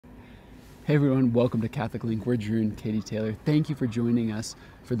Hey everyone, welcome to Catholic Link. We're Drew and Katie Taylor. Thank you for joining us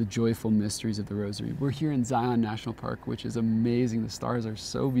for the joyful mysteries of the Rosary. We're here in Zion National Park, which is amazing. The stars are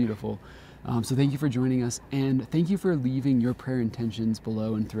so beautiful. So thank you for joining us, and thank you for leaving your prayer intentions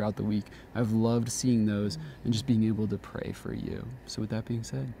below and throughout the week. I've loved seeing those and just being able to pray for you. So with that being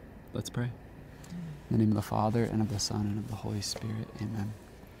said, let's pray. In the name of the Father, and of the Son, and of the Holy Spirit. Amen.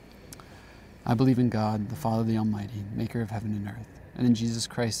 I believe in God, the Father, the Almighty, maker of heaven and earth, and in Jesus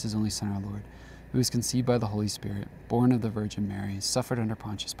Christ, his only Son, our Lord, who was conceived by the Holy Spirit, born of the Virgin Mary, suffered under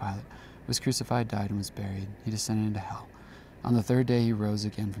Pontius Pilate, was crucified, died, and was buried. He descended into hell. On the third day he rose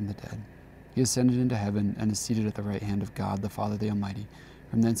again from the dead. He ascended into heaven and is seated at the right hand of God, the Father, the Almighty.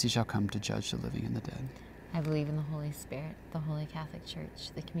 From thence he shall come to judge the living and the dead. I believe in the Holy Spirit, the Holy Catholic Church,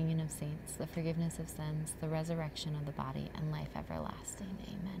 the communion of saints, the forgiveness of sins, the resurrection of the body, and life everlasting.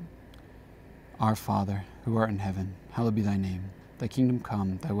 Amen. Our Father, who art in heaven, hallowed be thy name. Thy kingdom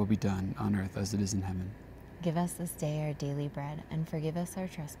come, thy will be done, on earth as it is in heaven. Give us this day our daily bread, and forgive us our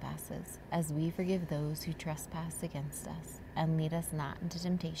trespasses, as we forgive those who trespass against us. And lead us not into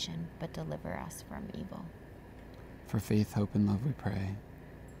temptation, but deliver us from evil. For faith, hope, and love we pray.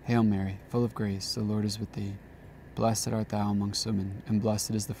 Hail Mary, full of grace, the Lord is with thee. Blessed art thou amongst women, and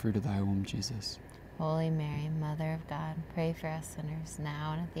blessed is the fruit of thy womb, Jesus. Holy Mary, Mother of God, pray for us sinners,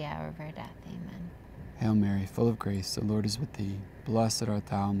 now and at the hour of our death. Amen. Hail Mary, full of grace, the Lord is with thee. Blessed art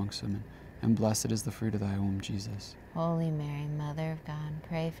thou amongst women, and blessed is the fruit of thy womb, Jesus. Holy Mary, Mother of God,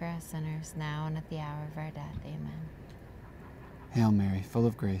 pray for us sinners, now and at the hour of our death. Amen. Hail Mary, full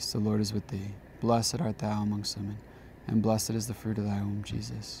of grace, the Lord is with thee. Blessed art thou amongst women, and blessed is the fruit of thy womb,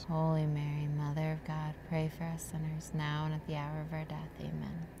 Jesus. Holy Mary, Mother of God, pray for us sinners, now and at the hour of our death.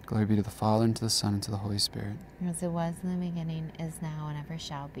 Amen. Glory be to the Father, and to the Son, and to the Holy Spirit. As it was in the beginning, is now, and ever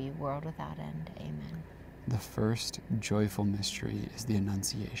shall be, world without end. Amen. The first joyful mystery is the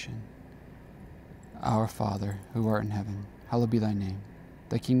Annunciation. Our Father, who art in heaven, hallowed be thy name.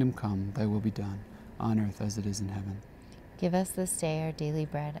 Thy kingdom come, thy will be done, on earth as it is in heaven. Give us this day our daily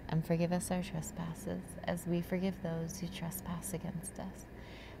bread, and forgive us our trespasses, as we forgive those who trespass against us.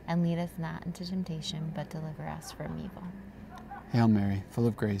 And lead us not into temptation, but deliver us from evil. Hail Mary, full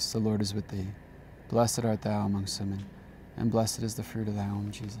of grace, the Lord is with thee. Blessed art thou amongst women, and blessed is the fruit of thy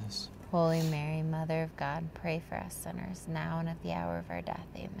womb, Jesus. Holy Mary, Mother of God, pray for us sinners, now and at the hour of our death.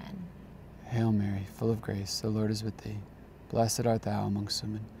 Amen. Hail Mary, full of grace, the Lord is with thee. Blessed art thou amongst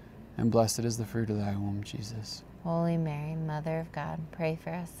women, and blessed is the fruit of thy womb, Jesus. Holy Mary, Mother of God, pray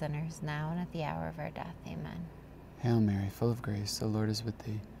for us sinners, now and at the hour of our death. Amen. Hail Mary, full of grace, the Lord is with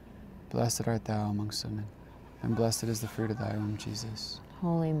thee. Blessed art thou amongst women, and blessed is the fruit of thy womb, Jesus.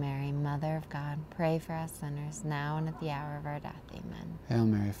 Holy Mary, Mother of God, pray for us sinners, now and at the hour of our death. Amen. Hail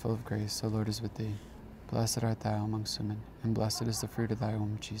Mary, full of grace, the Lord is with thee. Blessed art thou amongst women, and blessed is the fruit of thy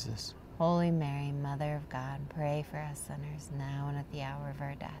womb, Jesus. Holy Mary, Mother of God, pray for us sinners, now and at the hour of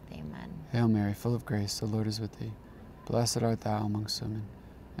our death. Amen. Hail Mary, full of grace, the Lord is with thee. Blessed art thou amongst women,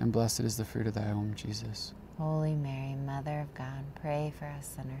 and blessed is the fruit of thy womb, Jesus. Holy Mary, Mother of God, pray for us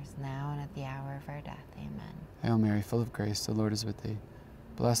sinners, now and at the hour of our death. Amen. Hail Mary, full of grace, the Lord is with thee.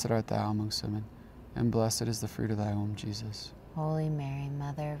 Blessed art thou amongst women, and blessed is the fruit of thy womb, Jesus. Holy Mary,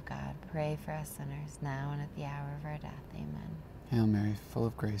 Mother of God, pray for us sinners, now and at the hour of our death. Amen. Hail Mary, full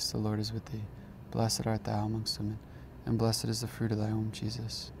of grace, the Lord is with thee. Blessed art thou amongst women, and blessed is the fruit of thy womb,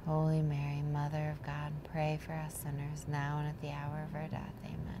 Jesus. Holy Mary, Mother of God, pray for us sinners, now and at the hour of our death.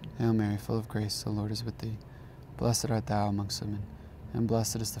 Amen. Hail Mary, full of grace, the Lord is with thee. Blessed art thou amongst women, and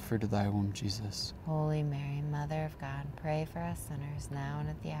blessed is the fruit of thy womb, Jesus. Holy Mary, Mother of God, pray for us sinners, now and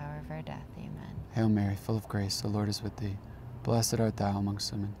at the hour of our death. Amen. Hail Mary, full of grace, the Lord is with thee. Blessed art thou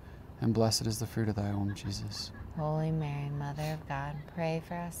amongst women, and blessed is the fruit of thy womb, Jesus. Holy Mary, Mother of God, pray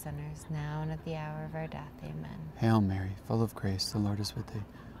for us sinners, now and at the hour of our death. Amen. Hail Mary, full of grace, the Lord is with thee.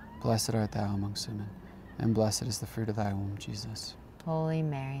 Blessed art thou amongst women, and blessed is the fruit of thy womb, Jesus. Holy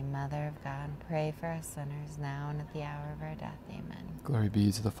Mary, Mother of God, pray for us sinners, now and at the hour of our death. Amen. Glory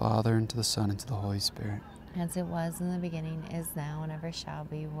be to the Father, and to the Son, and to the Holy Spirit. As it was in the beginning, is now, and ever shall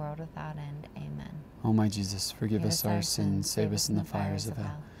be, world without end. Amen. O my Jesus, forgive us our sins, save us in the fires of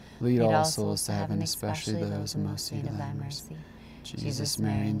hell. Lead all souls to heaven, especially those in most need of thy mercy. Jesus,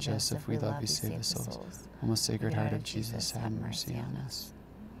 Mary, and Joseph, we love you, save the souls. O most Sacred Heart of Jesus, have mercy on us.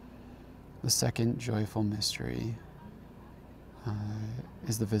 The second joyful mystery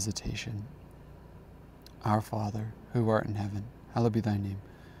is the Visitation. Our Father, who art in heaven, hallowed be thy name.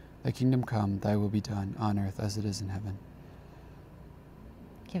 Thy kingdom come, thy will be done, on earth as it is in heaven.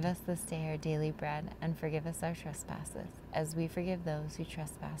 Give us this day our daily bread, and forgive us our trespasses, as we forgive those who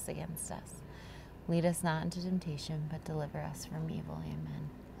trespass against us. Lead us not into temptation, but deliver us from evil. Amen.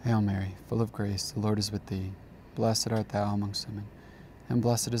 Hail Mary, full of grace, the Lord is with thee. Blessed art thou amongst women, and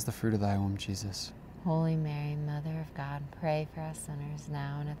blessed is the fruit of thy womb, Jesus. Holy Mary, Mother of God, pray for us sinners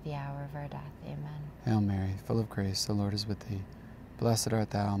now and at the hour of our death. Amen. Hail Mary, full of grace, the Lord is with thee. Blessed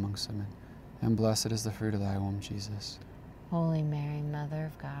art thou amongst women, and blessed is the fruit of thy womb, Jesus. Holy Mary, Mother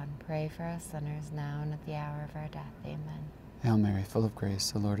of God, pray for us sinners now and at the hour of our death. Amen. Hail Mary, full of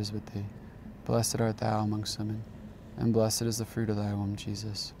grace, the Lord is with thee. Blessed art thou amongst women, and blessed is the fruit of thy womb,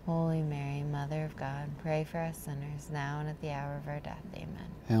 Jesus. Holy Mary, Mother of God, pray for us sinners now and at the hour of our death. Amen.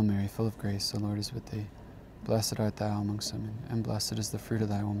 Hail Mary, full of grace, the Lord is with thee. Blessed art thou amongst women, and blessed is the fruit of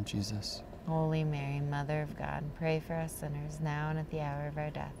thy womb, Jesus. Holy Mary, Mother of God, pray for us sinners now and at the hour of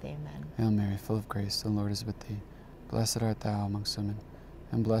our death. Amen. Hail Mary, full of grace, the Lord is with thee. Blessed art thou amongst women,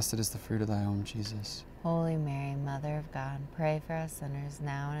 and blessed is the fruit of thy womb, Jesus. Holy Mary, Mother of God, pray for us sinners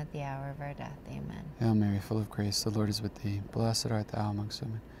now and at the hour of our death. Amen. Hail Mary, full of grace, the Lord is with thee. Blessed art thou amongst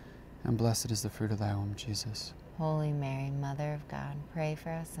women, and blessed is the fruit of thy womb, Jesus. Holy Mary, Mother of God, pray for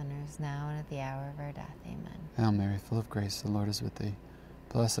us sinners now and at the hour of our death. Amen. Hail Mary, full of grace, the Lord is with thee.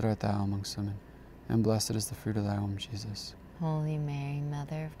 Blessed art thou amongst women, and blessed is the fruit of thy womb, Jesus. Holy Mary,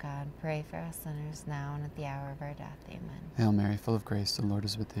 Mother of God, pray for us sinners now and at the hour of our death. Amen. Hail Mary, full of grace, the Lord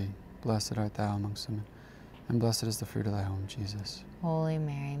is with thee. Blessed art thou amongst women, and blessed is the fruit of thy womb, Jesus. Holy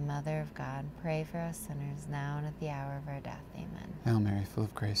Mary, Mother of God, pray for us sinners now and at the hour of our death. Amen. Hail Mary, full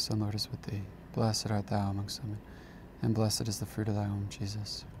of grace, the Lord is with thee. Blessed art thou amongst women, and blessed is the fruit of thy womb,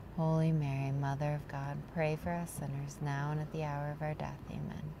 Jesus. Holy Mary, Mother of God, pray for us sinners now and at the hour of our death.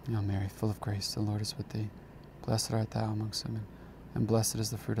 Amen. Hail Mary, full of grace, the Lord is with thee. Blessed art thou amongst women, and blessed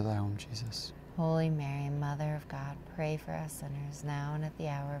is the fruit of thy womb, Jesus. Holy Mary, Mother of God, pray for us sinners now and at the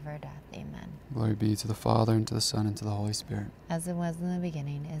hour of our death. Amen. Glory be to the Father, and to the Son, and to the Holy Spirit. As it was in the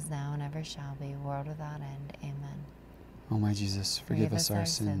beginning, is now, and ever shall be, world without end. Amen. O my Jesus, forgive us our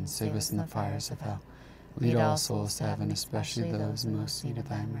sins, save us from the fires of hell. Lead all souls to heaven, especially those in most need of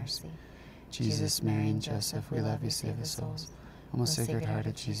thy mercy. Jesus, Mary, and Joseph, we love you, save the souls. O most Sacred Heart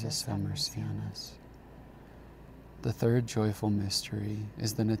of Jesus, have mercy on us. The third joyful mystery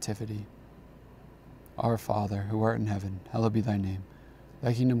is the Nativity. Our Father, who art in heaven, hallowed be thy name.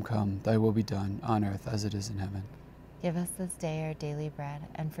 Thy kingdom come, thy will be done, on earth as it is in heaven. Give us this day our daily bread,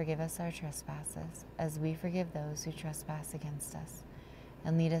 and forgive us our trespasses, as we forgive those who trespass against us.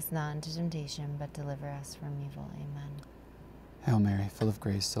 And lead us not into temptation, but deliver us from evil. Amen. Hail Mary, full of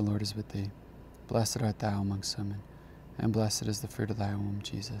grace, the Lord is with thee. Blessed art thou amongst women, and blessed is the fruit of thy womb,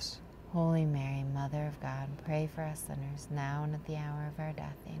 Jesus. Holy Mary, Mother of God, pray for us sinners, now and at the hour of our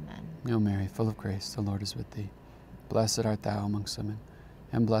death. Amen. Hail Mary, full of grace, the Lord is with thee. Blessed art thou amongst women,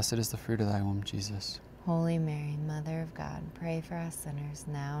 and blessed is the fruit of thy womb, Jesus. Holy Mary, Mother of God, pray for us sinners,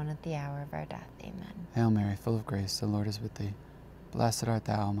 now and at the hour of our death. Amen. Hail Mary, full of grace, the Lord is with thee. Blessed art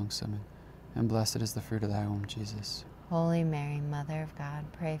thou amongst women, and blessed is the fruit of thy womb, Jesus. Holy Mary, Mother of God,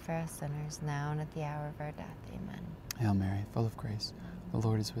 pray for us sinners, now and at the hour of our death. Amen. Hail Mary, full of grace, the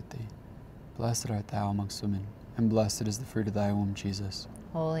Lord is with thee. Blessed art thou amongst women, and blessed is the fruit of thy womb, Jesus.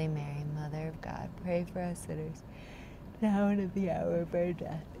 Holy Mary, Mother of God, pray for us sinners, now and at the hour of our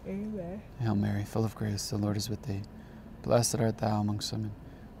death. Amen. Hail Mary, full of grace, the Lord is with thee. Blessed art thou amongst women,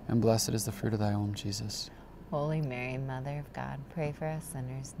 and blessed is the fruit of thy womb, Jesus. Holy Mary, Mother of God, pray for us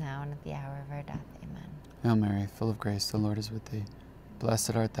sinners, now and at the hour of our death. Amen. Hail Mary, full of grace, the Lord is with thee.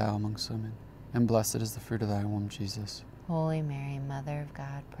 Blessed art thou amongst women, and blessed is the fruit of thy womb, Jesus. Holy Mary, Mother of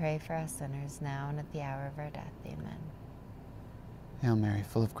God, pray for us sinners, now and at the hour of our death. Amen. Hail Mary,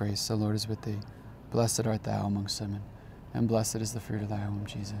 full of grace, the Lord is with thee. Blessed art thou amongst women, and blessed is the fruit of thy womb,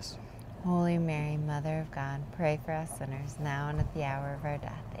 Jesus. Holy Mary, Mother of God, pray for us sinners, now and at the hour of our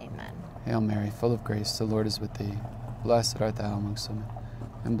death. Amen. Hail Mary, full of grace, the Lord is with thee. Blessed art thou amongst women,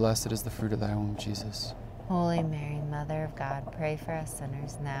 and blessed is the fruit of thy womb, Jesus. Holy Mary, Mother of God, pray for us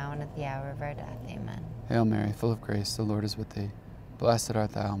sinners, now and at the hour of our death. Amen. Hail Mary, full of grace, the Lord is with thee. Blessed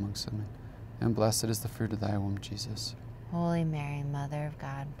art thou amongst women, and blessed is the fruit of thy womb, Jesus. Holy Mary, Mother of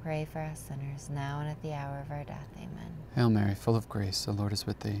God, pray for us sinners, now and at the hour of our death. Amen. Hail Mary, full of grace, the Lord is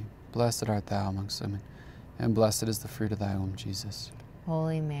with thee. Blessed art thou amongst women, and blessed is the fruit of thy womb, Jesus.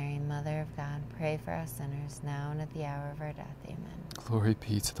 Holy Mary, Mother of God, pray for us sinners, now and at the hour of our death. Amen. Glory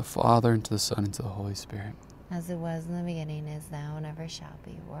be to the Father, and to the Son, and to the Holy Spirit. As it was in the beginning, is now, and ever shall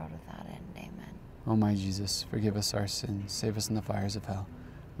be, world without end. Amen. O my Jesus, forgive us our sins, save us from the fires of hell.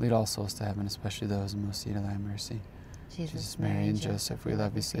 Lead all souls to heaven, especially those in most need of thy mercy. Jesus, Mary, and Joseph, we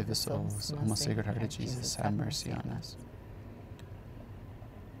love you, save the souls. O most Sacred Heart of Jesus, have mercy on us.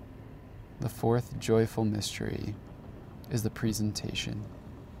 The fourth joyful mystery is the Presentation.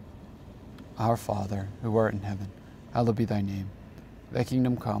 Our Father, who art in heaven, hallowed be thy name. Thy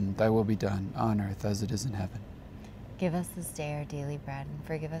kingdom come, thy will be done, on earth as it is in heaven. Give us this day our daily bread, and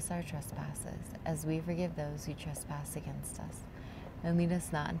forgive us our trespasses, as we forgive those who trespass against us. And lead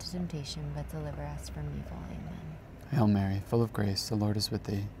us not into temptation, but deliver us from evil. Amen. Hail Mary, full of grace, the Lord is with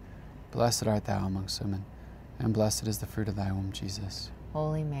thee. Blessed art thou amongst women, and blessed is the fruit of thy womb, Jesus.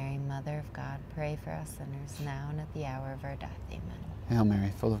 Holy Mary, Mother of God, pray for us sinners, now and at the hour of our death. Amen. Hail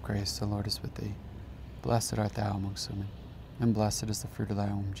Mary, full of grace, the Lord is with thee. Blessed art thou amongst women, and blessed is the fruit of thy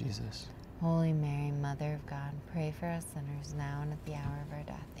womb, Jesus. Holy Mary, Mother of God, pray for us sinners, now and at the hour of our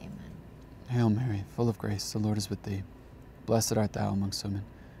death. Amen. Hail Mary, full of grace, the Lord is with thee. Blessed art thou amongst women,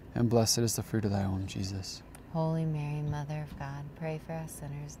 and blessed is the fruit of thy womb, Jesus. Holy Mary, Mother of God, pray for us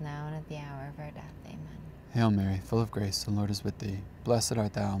sinners, now and at the hour of our death. Amen. Hail Mary, full of grace, the Lord is with thee. Blessed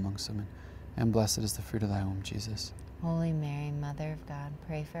art thou amongst women, and blessed is the fruit of thy womb, Jesus. Holy Mary, Mother of God,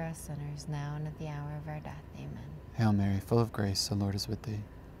 pray for us sinners, now and at the hour of our death. Amen. Hail Mary, full of grace, the Lord is with thee.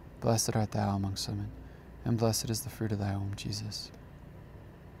 Blessed art thou amongst women, and blessed is the fruit of thy womb, Jesus.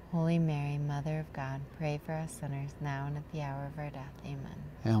 Holy Mary, Mother of God, pray for us sinners, now and at the hour of our death. Amen.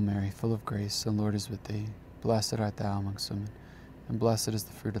 Hail Mary, full of grace, the Lord is with thee. Blessed art thou amongst women, and blessed is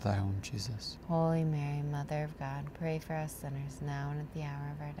the fruit of thy womb, Jesus. Holy Mary, Mother of God, pray for us sinners, now and at the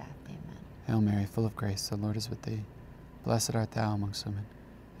hour of our death. Amen. Hail Mary, full of grace, the Lord is with thee. Blessed art thou amongst women,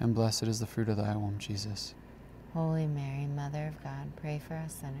 and blessed is the fruit of thy womb, Jesus. Holy Mary, Mother of God, pray for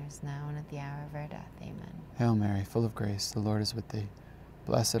us sinners, now and at the hour of our death. Amen. Hail Mary, full of grace, the Lord is with thee.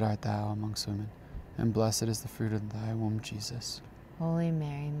 Blessed art thou amongst women, and blessed is the fruit of thy womb, Jesus. Holy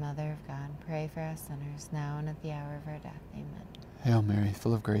Mary, Mother of God, pray for us sinners, now and at the hour of our death. Amen. Hail Mary,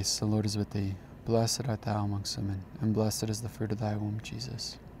 full of grace, the Lord is with thee. Blessed art thou amongst women, and blessed is the fruit of thy womb,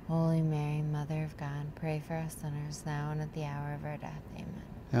 Jesus. Holy Mary, Mother of God, pray for us sinners, now and at the hour of our death. Amen.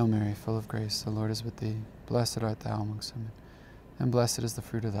 Hail Mary, full of grace, the Lord is with thee. Blessed art thou amongst women, and blessed is the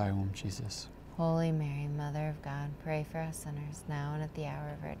fruit of thy womb, Jesus. Holy Mary, Mother of God, pray for us sinners, now and at the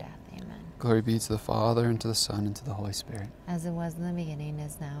hour of our death. Amen. Glory be to the Father, and to the Son, and to the Holy Spirit. As it was in the beginning,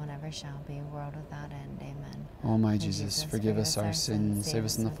 is now, and ever shall be, world without end. Amen. O my Jesus, forgive us our sins, save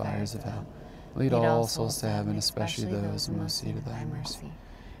us from the fires of hell. Lead all souls to heaven, especially those in most need of thy mercy.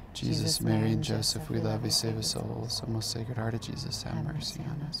 Jesus, Mary, and Joseph, we love you, save us souls. O most Sacred Heart of Jesus, have mercy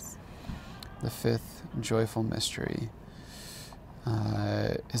on us. The fifth joyful mystery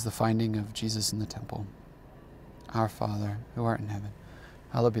is the finding of Jesus in the temple. Our Father, who art in heaven,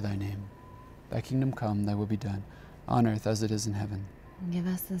 hallowed be thy name. Thy kingdom come, thy will be done, on earth as it is in heaven. Give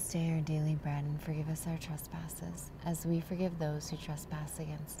us this day our daily bread, and forgive us our trespasses, as we forgive those who trespass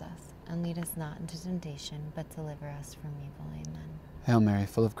against us. And lead us not into temptation, but deliver us from evil. Amen. Hail Mary,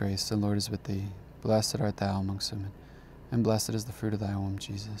 full of grace, the Lord is with thee. Blessed art thou amongst women, and blessed is the fruit of thy womb,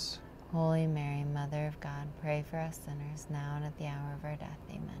 Jesus. Holy Mary, Mother of God, pray for us sinners, now and at the hour of our death.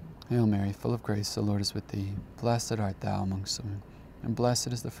 Amen. Hail Mary, full of grace, the Lord is with thee. Blessed art thou amongst women, and blessed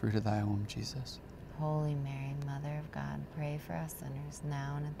is the fruit of thy womb, Jesus. Holy Mary, Mother of God, pray for us sinners,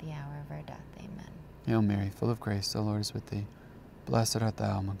 now and at the hour of our death. Amen. Hail Mary, full of grace, the Lord is with thee. Blessed art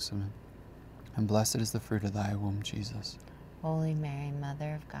thou amongst women, and blessed is the fruit of thy womb, Jesus. Holy Mary,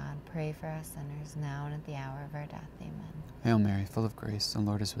 Mother of God, pray for us sinners, now and at the hour of our death. Amen. Hail Mary, full of grace, the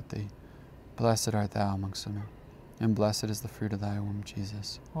Lord is with thee. Blessed art thou amongst women, and blessed is the fruit of thy womb,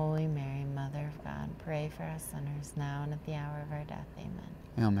 Jesus. Holy Mary, Mother of God, pray for us sinners, now and at the hour of our death.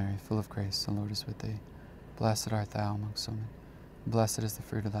 Amen. Hail Mary, full of grace, the Lord is with thee. Blessed art thou amongst women, and blessed is the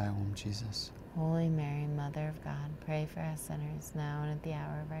fruit of thy womb, Jesus. Holy Mary, Mother of God, pray for us sinners, now and at the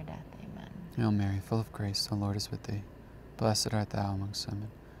hour of our death. Amen. Hail Mary, full of grace, the Lord is with thee. Blessed art thou amongst women,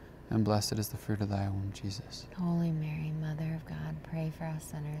 and blessed is the fruit of thy womb, Jesus. Holy Mary, Mother of God, pray for us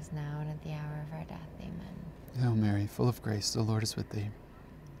sinners, now and at the hour of our death. Amen. Hail Mary, full of grace, the Lord is with thee.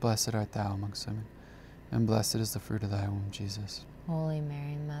 Blessed art thou amongst women, and blessed is the fruit of thy womb, Jesus. Holy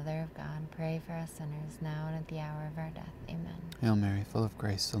Mary, Mother of God, pray for us sinners, now and at the hour of our death. Amen. Hail Mary, full of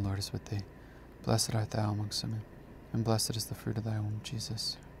grace, the Lord is with thee. Blessed art thou amongst women, and blessed is the fruit of thy womb,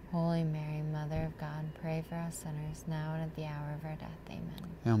 Jesus. Holy Mary, Mother of God, pray for us sinners, now and at the hour of our death. Amen.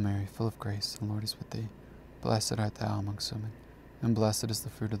 Hail Mary, full of grace, the Lord is with thee. Blessed art thou amongst women, and blessed is the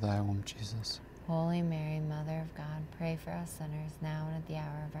fruit of thy womb, Jesus. Holy Mary, Mother of God, pray for us sinners, now and at the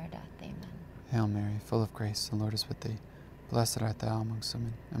hour of our death. Amen. Hail Mary, full of grace, the Lord is with thee. Blessed art thou amongst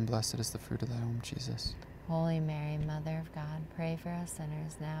women, and blessed is the fruit of thy womb, Jesus. Holy Mary, Mother of God, pray for us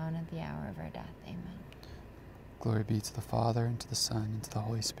sinners, now and at the hour of our death. Amen. Glory be to the Father, and to the Son, and to the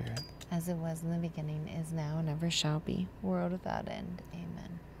Holy Spirit. As it was in the beginning, is now, and ever shall be, world without end.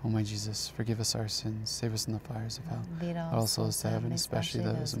 Amen. O my Jesus, forgive us our sins, save us from the fires of hell. Lead All souls to heaven, especially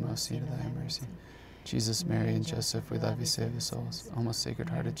those in most need of thy mercy. Jesus, Mary, and Joseph, we love you, save the souls. O most Sacred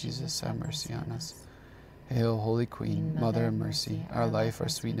Heart of Jesus, have mercy on us. Hail, Holy Queen, Mother of Mercy, our life, our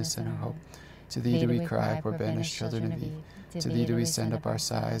sweetness, and our hope. To thee do we cry, poor banished children of Eve. To thee do we send up our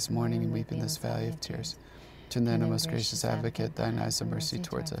sighs, mourning and weeping in this valley of tears. Turn then, O most gracious Advocate, thine eyes of mercy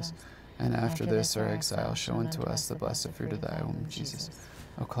towards us, and after this our exile, show unto us the blessed fruit of thy womb, Jesus.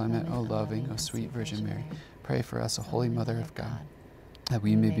 O clement, O loving, O sweet Virgin Mary, pray for us, O Holy Mother of God, that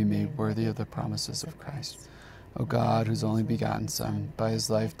we may be made worthy of the promises of Christ. O God, whose only begotten Son, by his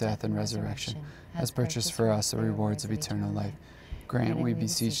life, death, and resurrection, has purchased for us the rewards of eternal life, grant, we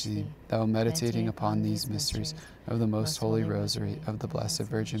beseech thee, thou meditating upon these mysteries of the most Holy Rosary of the Blessed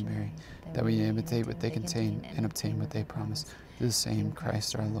Virgin Mary, that we imitate what they contain and obtain what they promise. Through the same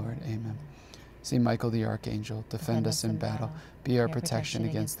Christ our Lord. Amen. Saint Michael the Archangel, defend us in battle, be our protection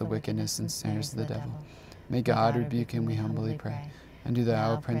against the wickedness and snares of the devil. May God rebuke him, we humbly pray. And do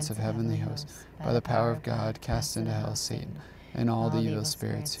thou, Prince of heavenly hosts, by the power of God, cast into hell Satan and all the evil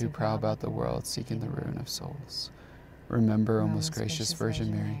spirits who prowl about the world seeking the ruin of souls. Remember, O most gracious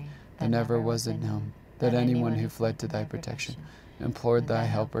Virgin Mary, that never was it known that anyone who fled to thy protection, implored thy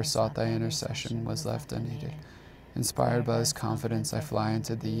help, or sought thy intercession was left unaided. Inspired by this confidence, I fly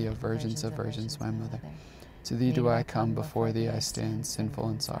unto thee, O Virgin of Virgins, my Mother. To thee do I come, before thee I stand, sinful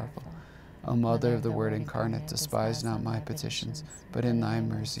and sorrowful. O Mother of the Word incarnate, despise not my petitions, but in thy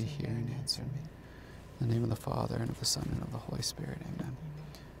mercy hear and answer me. In the name of the Father, and of the Son, and of the Holy Spirit. Amen.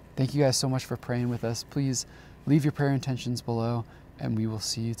 Thank you guys so much for praying with us. Please leave your prayer intentions below, and we will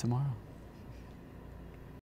see you tomorrow.